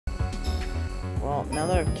well, now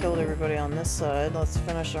that I've killed everybody on this side, let's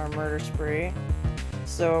finish our murder spree.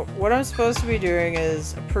 So, what I'm supposed to be doing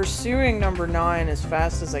is pursuing number 9 as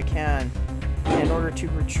fast as I can in order to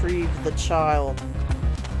retrieve the child.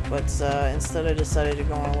 But instead I decided to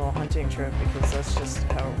go on a little hunting trip because that's just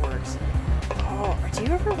how it works. Oh, do you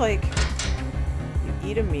ever, like, you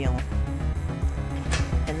eat a meal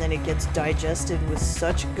and then it gets digested with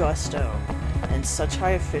such gusto and such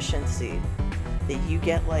high efficiency that you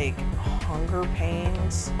get, like, hunger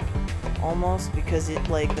pains almost because it,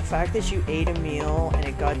 like, the fact that you ate a meal and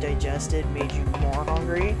it got digested made you more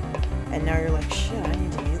hungry, and now you're like, shit, I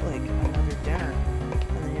need to eat, like, another dinner.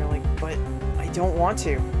 And then you're like, but I don't want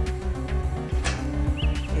to.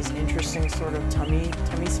 These interesting sort of tummy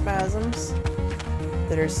spasms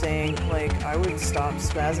that are saying, like, I would stop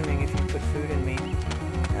spasming if you put food in me.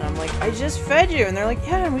 And I'm like, I just fed you. And they're like,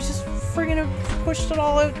 yeah, and we just friggin' pushed it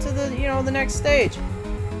all out to the, you know, the next stage.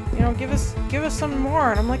 You know, give us some more.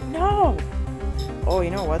 And I'm like, no. Oh, you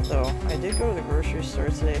know what, though? I did go to the grocery store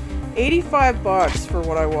today. 85 bucks for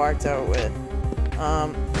what I walked out with.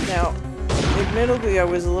 Now, admittedly, I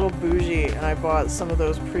was a little bougie, and I bought some of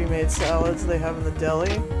those pre-made salads they have in the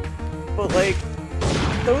deli. But, like,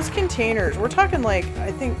 those containers, we're talking, like,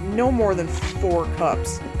 I think no more than 4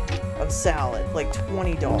 cups of salad. Like,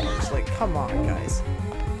 $20. Like, come on, guys.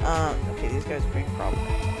 Okay, these guys are being a problem.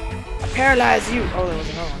 I paralyze you! Oh, there was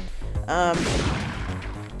another one.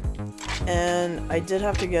 And I did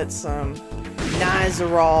have to get some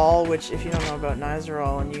Nizoral, which, if you don't know about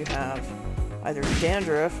Nizoral and you have either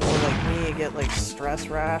dandruff or, like me, you get, like, stress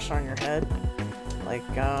rash on your head. Like,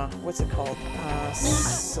 what's it called?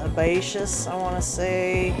 Sebaceous, I want to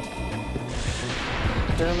say.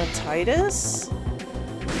 Dermatitis?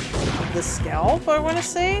 Of the scalp, I want to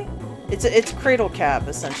say? It's cradle cap,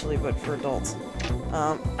 essentially, but for adults.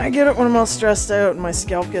 I get it when I'm all stressed out and my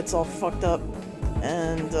scalp gets all fucked up.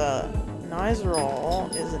 And, Nizoral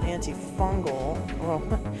is an antifungal. Well,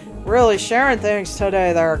 really sharing things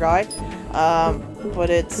today there, guy. But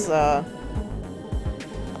it's,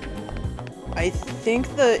 I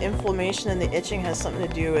think the inflammation and the itching has something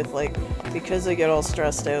to do with, like, because I get all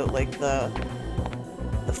stressed out, like, the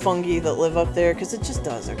fungi that live up there, because it just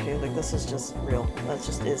does, okay? Like, this is just real. That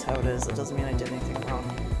just is how it is. It doesn't mean I did anything wrong.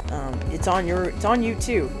 It's on you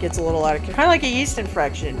too. Gets a little out of control. Kind of like a yeast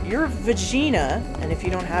infection. Your vagina, and if you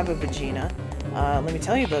don't have a vagina, let me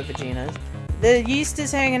tell you about vaginas. The yeast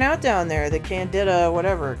is hanging out down there. The candida,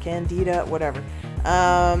 whatever.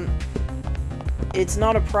 It's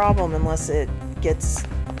not a problem unless it gets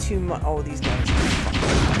too much. Oh, these guys.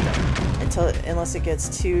 Unless it gets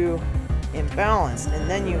too imbalanced, and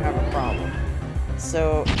then you have a problem.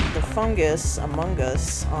 So the fungus among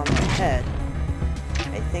us on my head,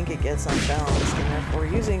 I think it gets unbalanced, and therefore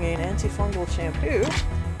using an antifungal shampoo,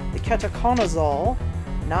 the ketoconazole,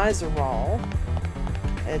 Nizoral,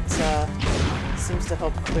 it seems to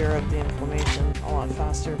help clear up the inflammation a lot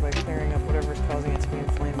faster by clearing up whatever's causing it to be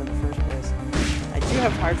inflamed in the first place. I do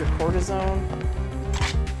have hydrocortisone,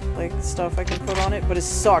 like, stuff I can put on it, but it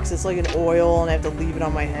sucks. It's like an oil, and I have to leave it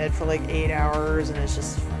on my head for like 8 hours, and it's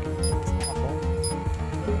just, it's awful.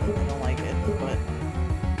 I don't like it, but...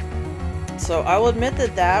 So, I will admit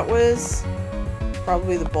that that was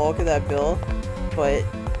probably the bulk of that bill, but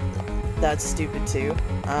that's stupid too.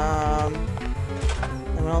 And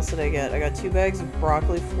what else did I get? I got 2 bags of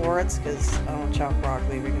broccoli florets, because I don't chop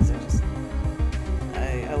broccoli, because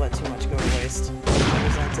I let too much go to waste. I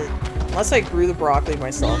resent it. Unless I grew the broccoli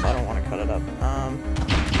myself, I don't want to cut it up.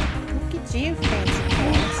 Look at you, fancy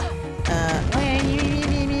pants. Well,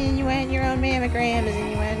 you want your own mammograms and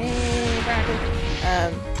you want broccoli.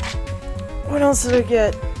 What else did I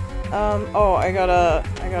get? Oh, I got a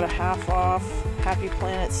half off Happy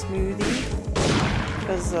Planet smoothie.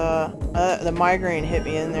 Because, the migraine hit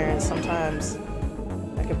me in there, and sometimes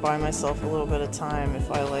I could buy myself a little bit of time if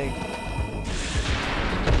I, like...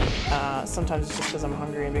 sometimes it's just because I'm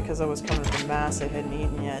hungry, and because I was coming from Mass, I hadn't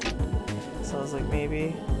eaten yet. So I was like,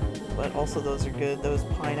 maybe. But also those are good. Those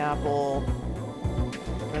pineapple...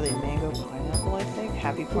 Are they mango pineapple, I think?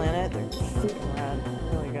 Happy Planet. They're fucking rad.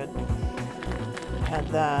 Really good. Had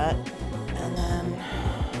that. And then...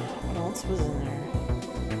 What else was in there?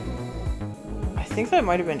 I think that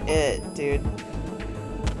might have been it, dude.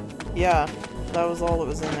 Yeah. That was all that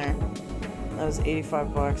was in there. That was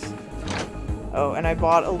 85 bucks. Oh, and I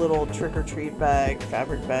bought a little trick-or-treat bag,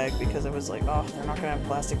 fabric bag, because I was like, oh, they're not gonna have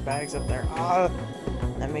plastic bags up there. Ah,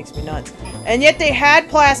 that makes me nuts. And yet they had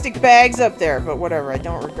plastic bags up there, but whatever. I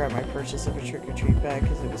don't regret my purchase of a trick-or-treat bag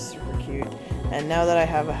because it was super cute. And now that I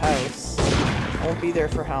have a house, I won't be there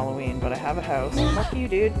for Halloween, but I have a house. Fuck you,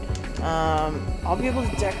 dude. I'll be able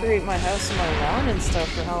to decorate my house and my lawn and stuff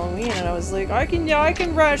for Halloween. And I was like, I can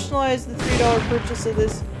rationalize the $3 purchase of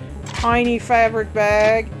this tiny fabric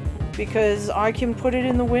bag because I can put it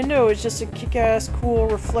in the window. It's just a kick-ass, cool,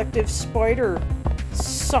 reflective spider.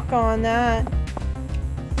 Suck on that.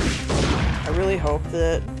 I really hope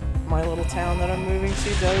that my little town that I'm moving to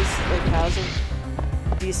has a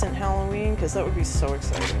decent Halloween, because that would be so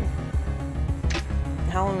exciting.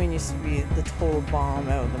 Halloween used to be the total bomb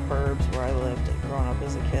out in the burbs where I lived growing up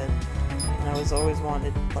as a kid. And I was always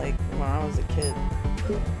wanted, like, when I was a kid,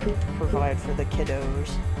 to provide for the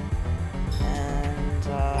kiddos. And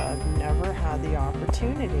I've never had the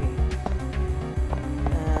opportunity.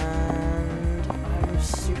 And I'm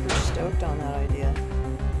super stoked on that idea.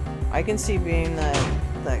 I can see being that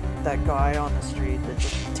guy on the street that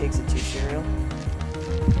just takes it too serious.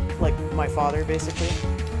 Like my father, basically.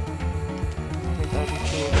 I think that would be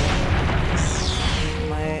cool.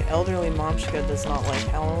 My elderly momshka does not like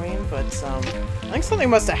Halloween, but I think something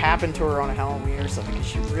must have happened to her on a Halloween or something because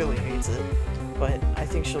she really hates it. But I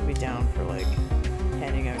think she'll be down for, like,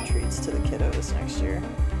 handing out treats to the kiddos next year.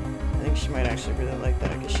 I think she might actually really like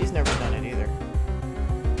that because she's never done it either.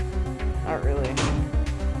 Not really.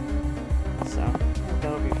 So,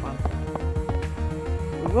 that'll be fun.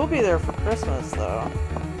 We will be there for Christmas, though.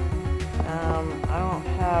 I don't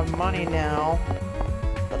have money now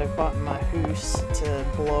that I've bought in my house to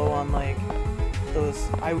blow on, like, those...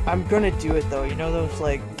 I'm gonna do it, though. You know those,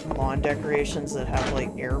 like, lawn decorations that have,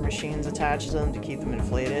 like, air machines attached to them to keep them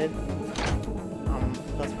inflated?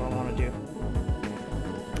 That's what I want to do.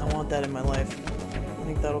 I want that in my life. I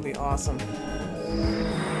think that'll be awesome.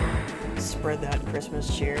 Spread that Christmas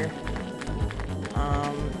cheer.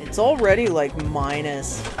 It's already like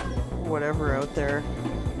minus whatever out there,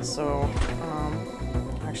 so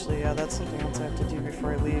actually, yeah, that's something else I have to do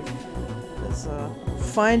before I leave, is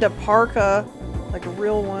find a parka, like a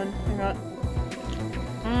real one. Hang on.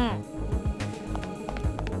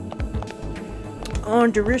 Oh,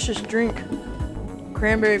 delicious drink,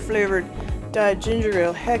 cranberry flavored dyed ginger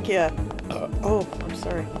ale. Heck yeah. Oh, I'm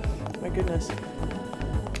sorry, my goodness.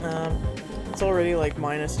 It's already like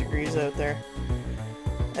minus degrees out there.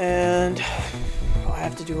 And I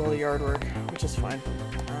have to do all the yard work, which is fine.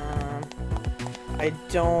 I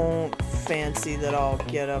don't fancy that I'll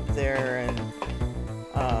get up there and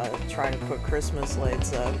try to put Christmas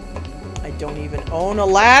lights up. I don't even own a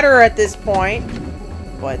ladder at this point.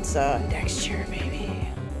 But next year, maybe.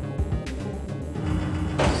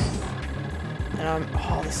 And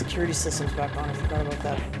oh, the security system's back on. I forgot about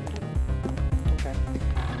that. Okay.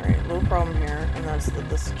 Alright, little problem here, and that's that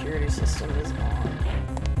the security system is on.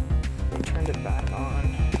 They turned it back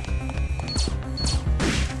on. Which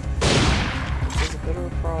is a bit of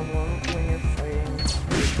a problem when you're fighting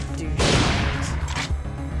douchebags.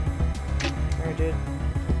 Alright, dude.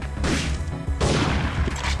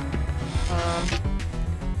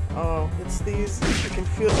 Oh, it's these. I can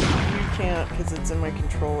feel. You can't because it's in my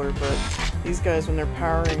controller, but these guys, when they're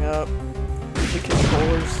powering up, the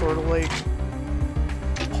controller sort of like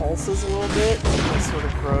pulses a little bit, and it sort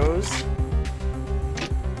of grows.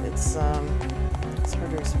 It's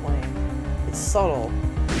hard to explain. It's subtle,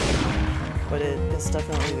 but it's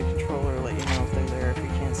definitely the controller let you know if they're there if you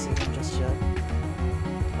can't see them just yet.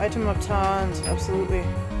 Item obtained, absolutely.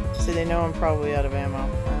 See, they know I'm probably out of ammo.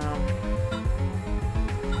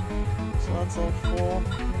 So that's all full.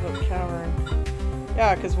 What about cavern?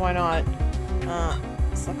 Yeah, because why not?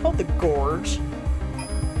 It's not called the Gorge.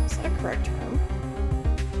 Is that a correct term?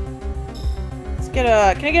 Can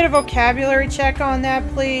I get a vocabulary check on that,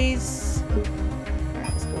 please?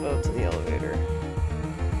 Alright, let's go out to the elevator.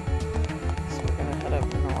 So we're gonna head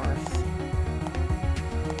up north.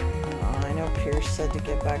 I know Pierce said to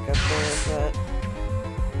get back up there, but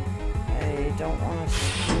I don't want to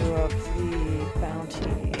screw up the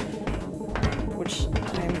bounty. Which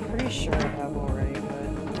I'm pretty sure I have already,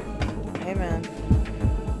 but hey man.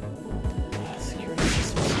 Security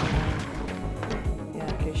system's on.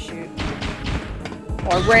 Yeah, okay, shoot.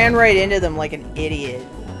 Oh, I ran right into them like an idiot.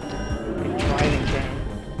 Good driving, Dane.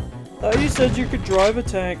 Thought you said you could drive a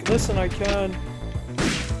tank. Listen, I can.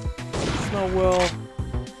 It's not well.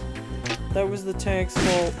 That was the tank's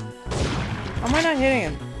fault. How am I not hitting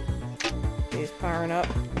him? He's powering up.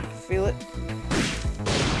 Feel it?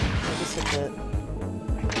 I just hit that.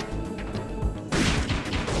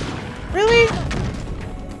 Really?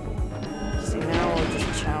 See, now we're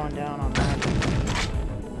just chowing down on that.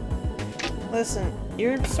 Listen,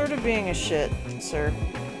 you're sort of being a shit, sir.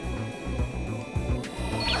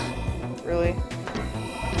 Really?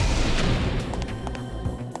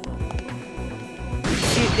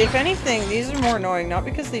 if anything, these are more annoying, not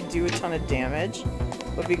because they do a ton of damage,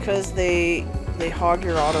 but because they hog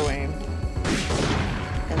your auto aim.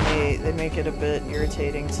 And they make it a bit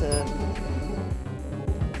irritating to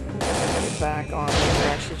get back on when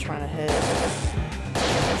you're actually trying to hit.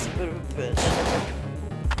 It's a bit of a bitch.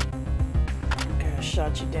 Okay, I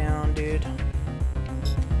shot you down, dude.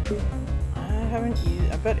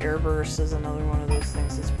 I bet Airburst is another one of those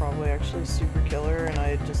things that's probably actually super killer, and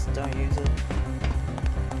I just don't use it.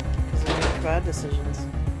 Because I make bad decisions.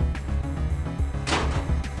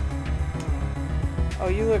 Oh,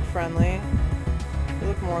 you look friendly. You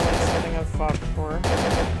look more like something I've fought before.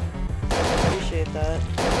 Appreciate that.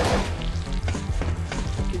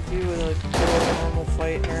 Could do with a good old normal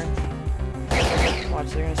fight here.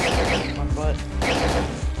 Watch, they're gonna stick in my butt.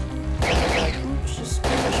 Like, oops, just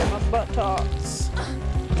squishing my buttocks.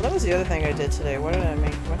 Well, that was the other thing I did today. Why did that make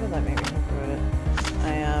me think about it?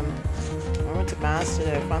 I went to mass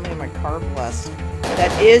today. I finally had my car blessed.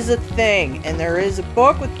 That is a thing, and there is a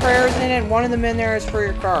book with prayers in it, and one of them in there is for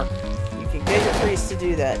your car. You can get your priest to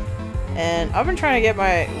do that. And I've been trying to get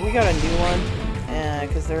we got a new one,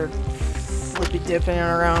 because they're flippy dipping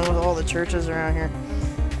around with all the churches around here.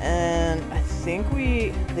 And I think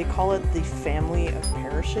they call it the family of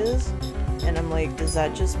parishes. And I'm like, does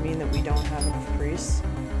that just mean that we don't have enough priests?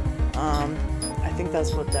 I think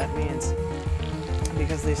that's what that means.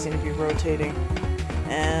 Because they seem to be rotating.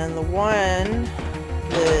 And the one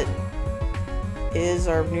that is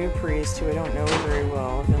our new priest, who I don't know very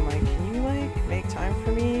well, I've been like, can you like make time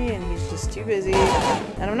for me? And he's just too busy.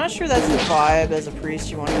 And I'm not sure that's the vibe as a priest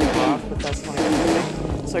you want to get off, but that's what I'm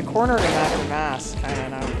doing. So I cornered him after mass,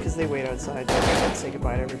 kind of, because they wait outside to say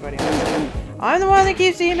goodbye to everybody. And I was like, I'm the one that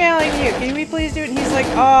keeps emailing you. Can we please do it? And he's like,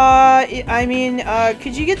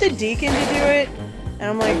 could you get the deacon to do it? And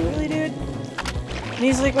I'm like, really, dude? And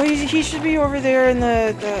he's like, well, he should be over there in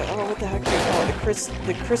the what the heck do you call it?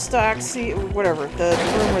 The Christoxy, whatever, the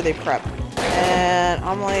room where they prep. And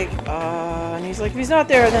I'm like, and he's like, if he's not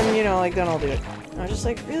there, then, you know, like, then I'll do it. And I was just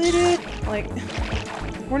like, really, dude? Like,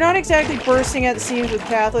 we're not exactly bursting at the seams with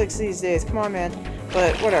Catholics these days. Come on, man.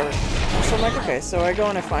 But whatever. So I'm like, okay, so I go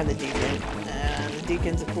and I find the deacon. And the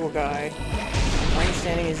deacon's a cool guy. My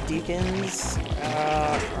understanding is deacons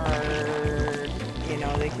are, you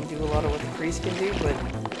know, they can do a lot of what the priest can do, but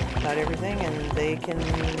not everything, and they can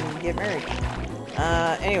get married.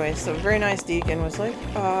 Anyway, so very nice deacon was like,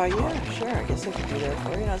 yeah, sure, I guess I could do that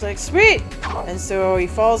for you. And I was like, sweet! And so he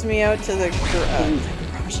follows me out to the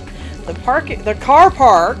car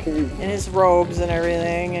park in his robes and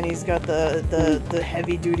everything, and he's got the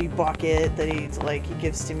heavy duty bucket that he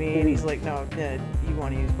gives to me, and he's like, no, you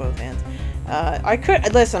want to use both hands.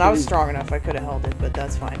 I was strong enough, I could have held it, but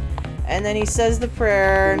that's fine. And then he says the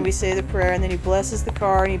prayer, and we say the prayer, and then he blesses the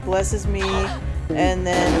car, and he blesses me, and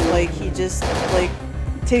then like he just like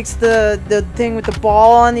takes the thing with the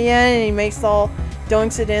ball on the end, and he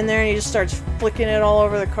dunks it in there, and he just starts flicking it all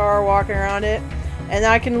over the car, walking around it. And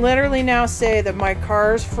I can literally now say that my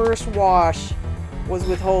car's first wash was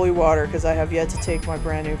with holy water, because I have yet to take my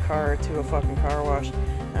brand new car to a fucking car wash.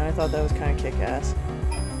 And I thought that was kind of kick-ass.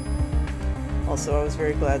 Also, I was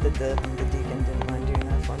very glad that the deacon didn't mind doing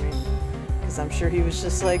that for me. Because I'm sure he was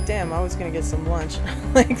just like, damn, I was going to get some lunch.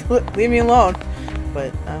 Like, leave me alone.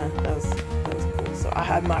 But that was cool. So I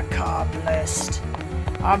had my car blessed.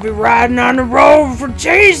 I'll be riding on the road for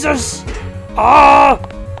Jesus! Ah!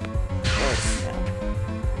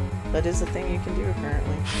 That is a thing you can do,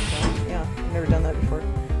 apparently. So, yeah, I've never done that before.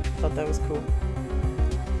 Thought that was cool.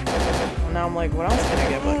 Well, now I'm like, what else can I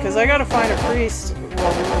get? Because I gotta find a priest.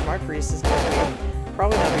 Well, whoever my priest is gonna be.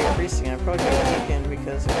 Probably not be a priest again. I'd probably be a deacon,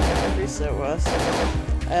 because there's no priest out west.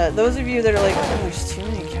 Those of you that are like, oh, there's too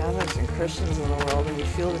many Catholics and Christians in the world, and you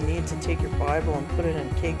feel the need to take your Bible and put it in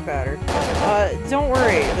cake batter. Don't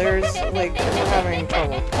worry. There's, like, we're having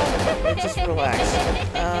trouble. Just relax.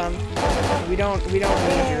 We don't need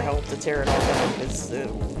your help to tear it all down, because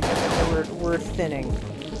we're thinning.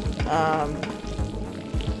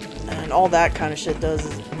 And all that kind of shit does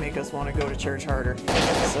is make us want to go to church harder.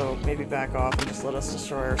 So maybe back off and just let us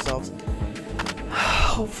destroy ourselves.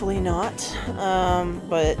 Hopefully not.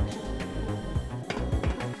 But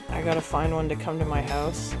I gotta find one to come to my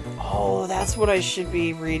house. Oh, that's what I should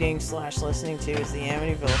be reading / listening to, is the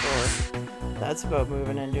Amityville Horror. That's about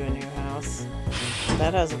moving into a new house.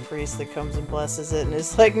 That has a priest that comes and blesses it and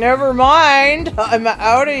is like, never mind! I'm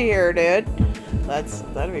out of here, dude!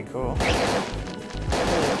 That'd be cool.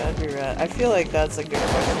 That'd be rad. I feel like that's a good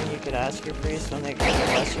question you could ask your priest when they come to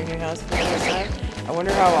bless your new house for the first time. I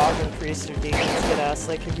wonder how often priests or deacons get asked,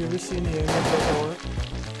 like, have you ever seen the Amityville Horror?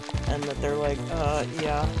 And that they're like,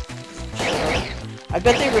 yeah. Shut up. I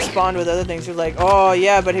bet they respond with other things. You're like, oh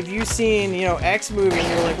yeah, but have you seen, you know, X movie? And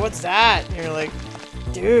you're like, what's that? And you're like,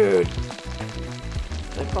 dude.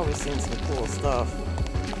 They've probably seen some cool stuff.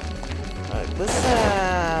 Like,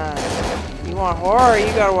 listen, you want horror, you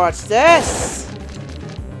gotta watch this.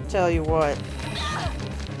 Tell you what.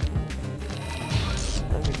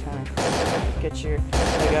 That'd be kind of cool. Get your,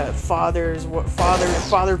 like a Father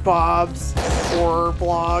Bob's horror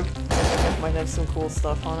blog. Might have some cool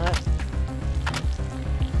stuff on it.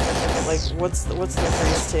 Like, what's the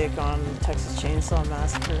priest take on Texas Chainsaw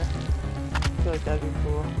Massacre? I feel like that'd be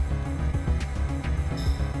cool.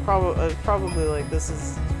 Probably like this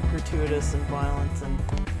is gratuitous and violent and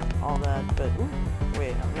all that, but ooh,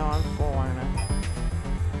 wait, no, I'm full on it.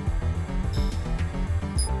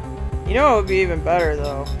 You know what would be even better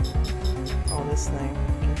though? Oh, this thing,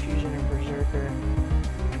 Confusion and Berserker,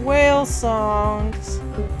 whale songs,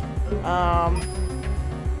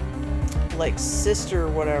 like Sister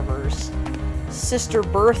whatever's, Sister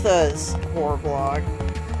Bertha's horror blog.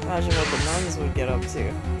 Imagine what the nuns would get up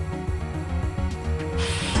to.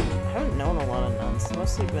 I haven't known a lot of nuns. It's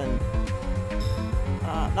mostly been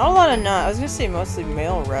not a lot of nuns. I was gonna say mostly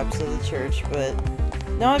male reps of the church, but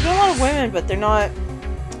no, I've been a lot of women, but they're not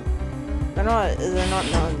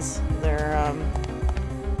nuns. They're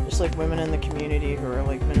just like women in the community who are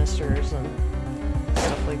like ministers and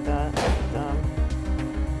stuff like that.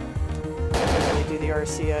 They do the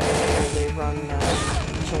RCIA, or they run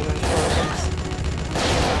children's programs,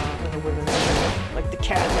 or the women's, like the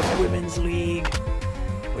Catholic Women's League,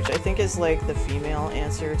 which I think is like the female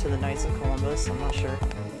answer to the Knights of Columbus. I'm not sure.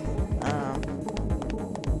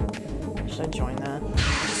 Should I join that?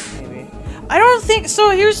 Maybe. I don't think so.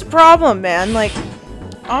 Here's the problem, man. Like,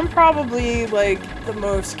 I'm probably like the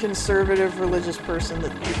most conservative religious person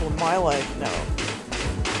that people in my life know.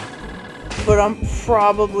 But I'm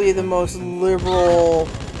probably the most liberal,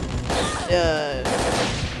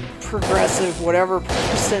 progressive, whatever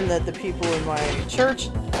person that the people in my church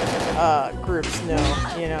groups know,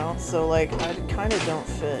 you know? So, like, I kind of don't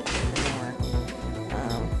fit anywhere.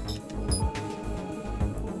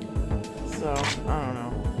 So, I don't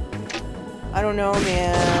know. I don't know,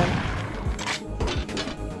 man.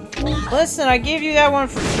 Listen, I gave you that one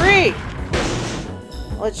for free!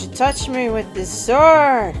 I'll let you touch me with this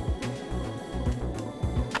sword!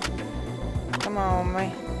 Come on,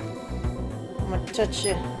 man. I'm gonna touch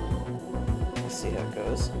you. Let's see how it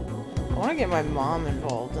goes. I want to get my mom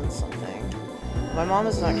involved in something. My mom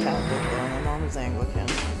is not Catholic, though. My mom is Anglican.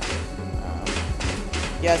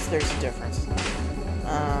 Yes, there's a difference.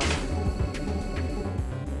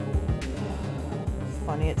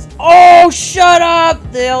 Funny, it's... Oh, shut up!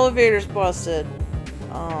 The elevator's busted.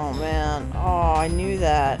 Oh, man. Oh, I knew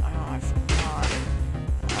that. Oh, I forgot.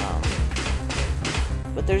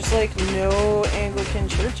 But there's, like, no Anglican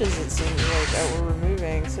churches, it seems like, that we're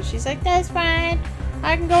removing. So she's like, that's fine.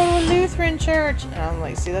 I can go to a Lutheran church. And I'm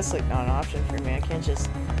like, see, that's, like, not an option for me. I can't just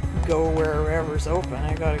go wherever's open.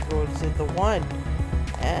 I gotta go to the one.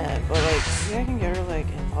 But, like, maybe I can get her, like,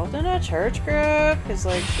 involved in a church group. Because,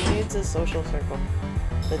 like, she needs a social circle.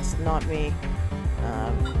 That's not me.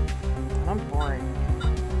 And I'm boring. I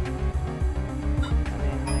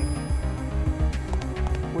mean, like,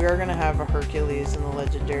 we are gonna have a Hercules in the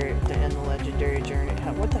legendary journey.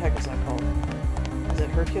 What the heck is that called? Is it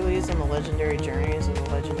Hercules and the Legendary Journeys, or the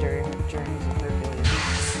Legendary Journeys of Hercules?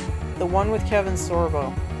 The one with Kevin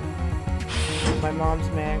Sorbo. My mom's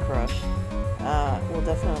man crush. We'll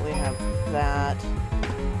definitely have that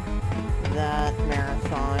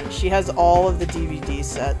marathon. She has all of the DVD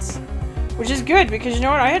sets, which is good because, you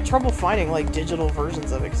know what, I had trouble finding like digital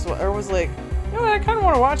versions of it, so I was like, you know what, I kind of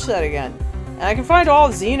want to watch that again. And I can find all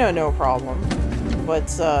of Xena no problem, but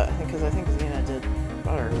because I think Xena did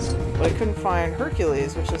better, but I couldn't find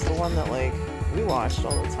Hercules, which is the one that like we watched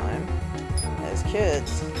all the time as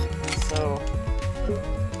kids. So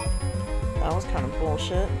that was kind of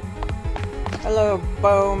bullshit. Hello,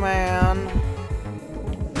 Bowman.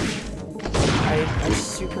 I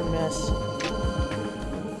super miss.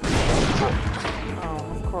 Oh,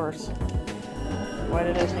 of course. Why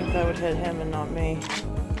did I think that would hit him and not me?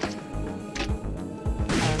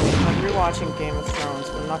 I'm rewatching Game of Thrones,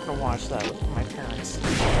 but I'm not gonna watch that with my parents.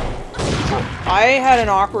 I had an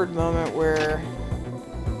awkward moment where...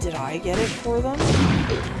 Did I get it for them?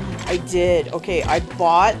 I did. Okay, I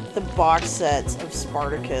bought the box sets of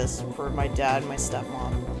Spartacus for my dad and my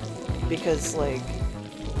stepmom. Because, like...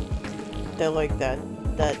 They like that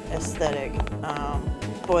aesthetic.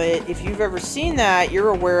 But if you've ever seen that, you're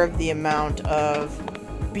aware of the amount of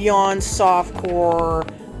beyond softcore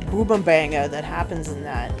boom-banga that happens in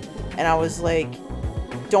that. And I was like,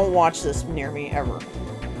 don't watch this near me ever.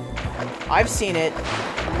 I've seen it,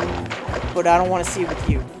 but I don't want to see it with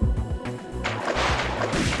you.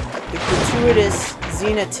 The gratuitous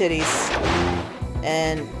Xena titties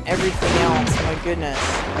and everything else, my goodness.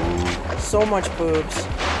 So much boobs.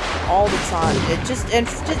 All the time. It's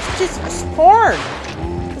just porn!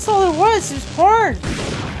 That's all it was porn!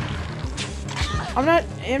 I'm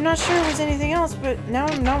not sure it was anything else, but now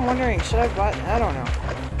I'm wondering, should I buy, I don't know.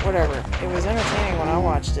 Whatever. It was entertaining when I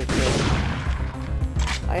watched it, but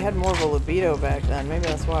I had more of a libido back then. Maybe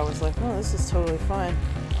that's why I was like, oh, this is totally fine.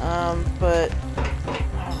 But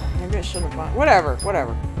maybe I shouldn't have bought, whatever.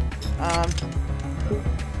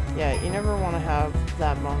 Yeah, you never want to have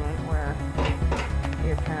that moment where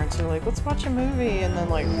your parents are like, let's watch a movie, and then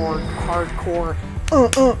like more hardcore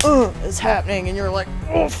is happening, and you're like,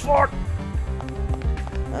 oh fuck!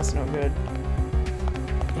 That's no good.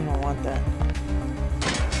 You don't want that.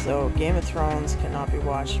 So, Game of Thrones cannot be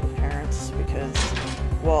watched with parents because,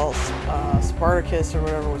 well, Spartacus or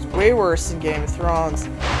whatever was way worse than Game of Thrones.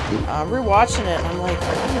 I'm rewatching it, and I'm like,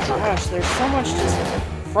 oh my gosh, there's so much just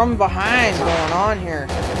from behind going on here.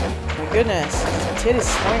 My goodness, titties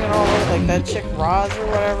swinging all over, like that chick Roz or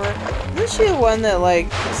whatever. Isn't she the one that, like,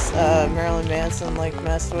 Marilyn Manson, like,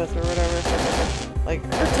 messed with or whatever? Like,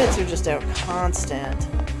 her tits are just out constant.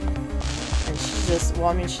 And she just, well,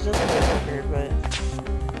 I mean, she does play poker, but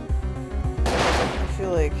I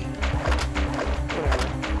feel like, whatever.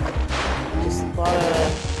 Just a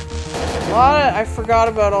lot of, I forgot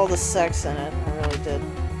about all the sex in it. I really did.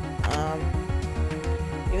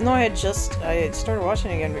 Even though I had started watching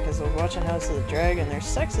it again because I was watching House of the Dragon. There's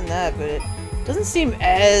sex in that, but it doesn't seem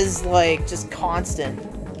as, like, just constant.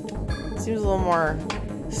 It seems a little more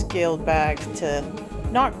scaled back to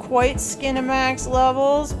not quite Skinamax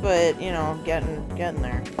levels, but, you know, getting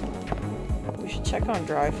there. We should check on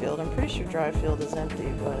Dryfield. I'm pretty sure Dryfield is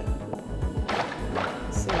empty, but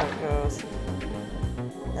let's see how it goes.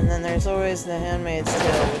 And then there's always The Handmaid's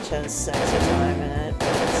Tale, which has sexy time in it, but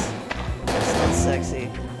it's not sexy.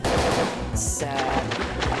 It's sad.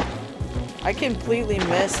 I completely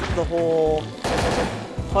missed the whole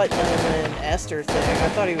Putnam and Esther thing. I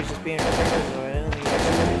thought he was just being a freakazoid. I didn't think he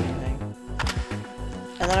actually did anything.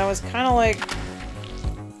 And then I was kind of like,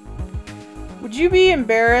 would you be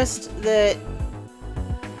embarrassed that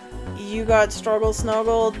you got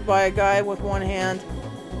struggle-snuggled by a guy with one hand?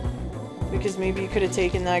 Because maybe you could have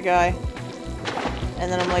taken that guy. And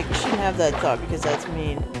then I'm like, you shouldn't have that thought because that's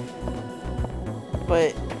mean.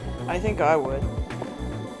 But I think I would.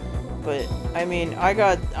 But I mean, I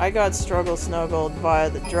got struggle snuggled via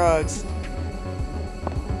the drugs,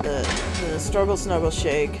 the struggle snuggle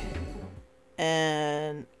shake,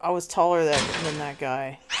 and I was taller than that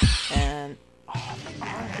guy. And oh,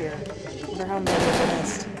 here, I wonder how many I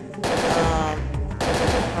missed.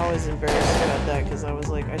 I was embarrassed about that because I was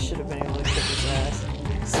like, I should have been able to kick his ass.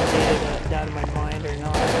 Sedated it out of my mind or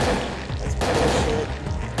not. That's bullshit.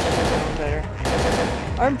 Should better.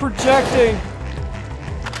 I'm projecting!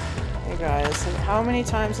 Hey guys, how many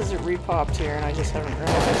times has it repopped here and I just haven't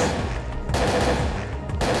realized?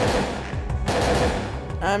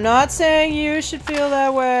 I'm not saying you should feel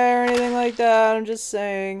that way or anything like that, I'm just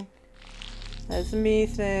saying that's a me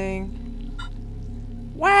thing.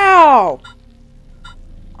 Wow!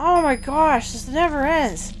 Oh my gosh, this never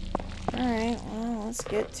ends! Alright, well, let's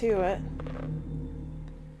get to it.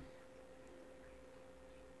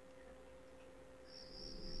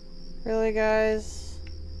 Really, guys?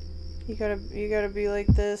 You gotta be like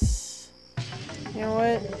this? You know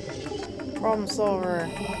what? Problem solver.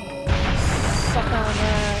 Suck on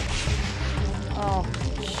that. Oh,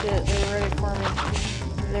 shit, they were ready for me.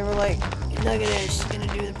 They were like, look at it, she's gonna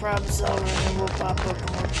do the problem solver and then we'll pop up and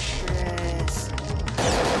we'll stress.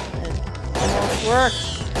 It almost worked.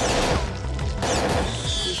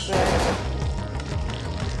 Keep back.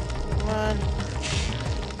 Come on.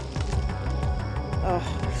 Oh,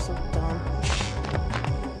 they're so dumb.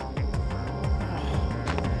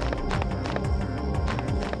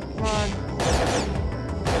 Come on.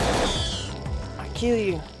 I'll kill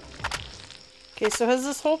you. Okay, so has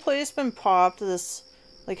this whole place been popped? This,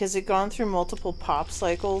 like, has it gone through multiple pop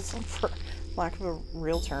cycles, for lack of a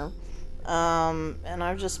real term? And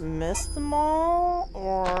I've just missed them all?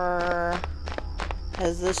 Or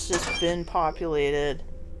has this just been populated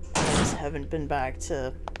and I just haven't been back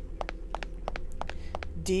to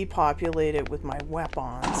depopulate it with my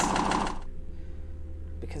weapons?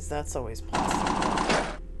 Because that's always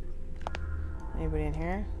possible. Anybody in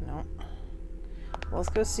here? No. Well, let's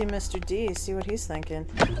go see Mr. D, see what he's thinking.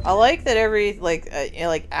 I like that every, like, you know,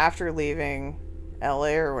 like after leaving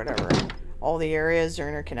LA or whatever, all the areas are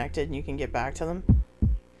interconnected and you can get back to them.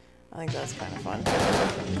 I think that's kind of fun.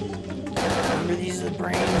 Remember, these are the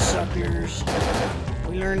brain suckers.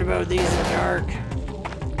 We learned about these in the Ark.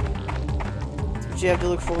 That's what you have to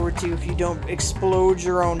look forward to if you don't explode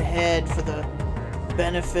your own head for the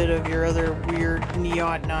benefit of your other weird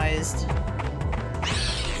neotenized.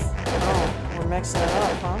 Oh, we're mixing it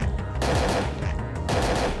up, huh?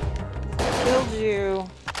 Killed you.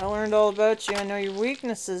 I learned all about you. I know your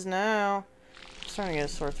weaknesses now. I'm starting to get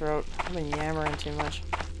a sore throat. I've been yammering too much.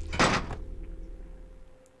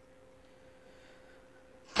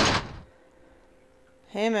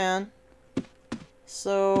 Hey, man.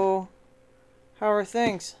 So, how are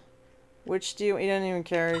things? Which do you... He doesn't even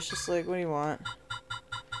care. He's just like, what do you want?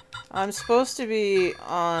 I'm supposed to be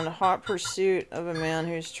on hot pursuit of a man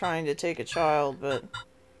who's trying to take a child, but...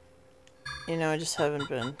 You know, I just haven't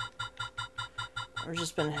been. I've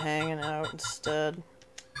just been hanging out instead.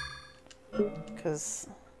 Because...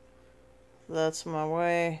 that's my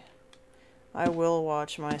way. I will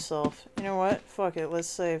watch myself. You know what? Fuck it. Let's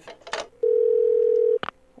save.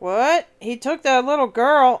 What? He took that little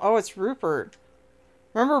girl. Oh, it's Rupert.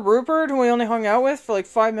 Remember Rupert, who we only hung out with for like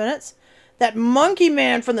 5 minutes? That monkey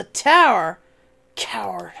man from the tower.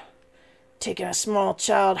 Coward. Taking a small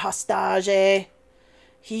child hostage, eh?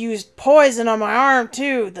 He used poison on my arm,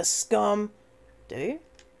 too, the scum. Did he?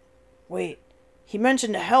 Wait. He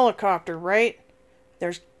mentioned a helicopter, right?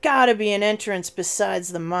 There's gotta be an entrance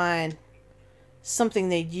besides the mine. Something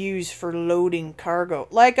they'd use for loading cargo.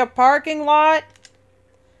 Like a parking lot?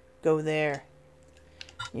 Go there.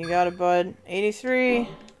 You got it, bud. 83.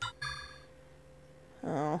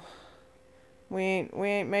 Oh. We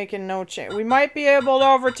ain't making no change. We might be able to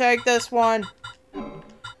overtake this one.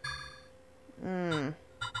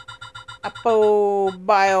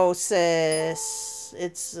 Apobiosis.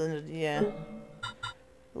 It's, yeah.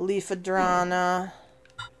 Leafedrana.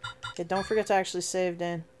 Okay, don't forget to actually save,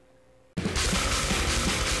 Dane.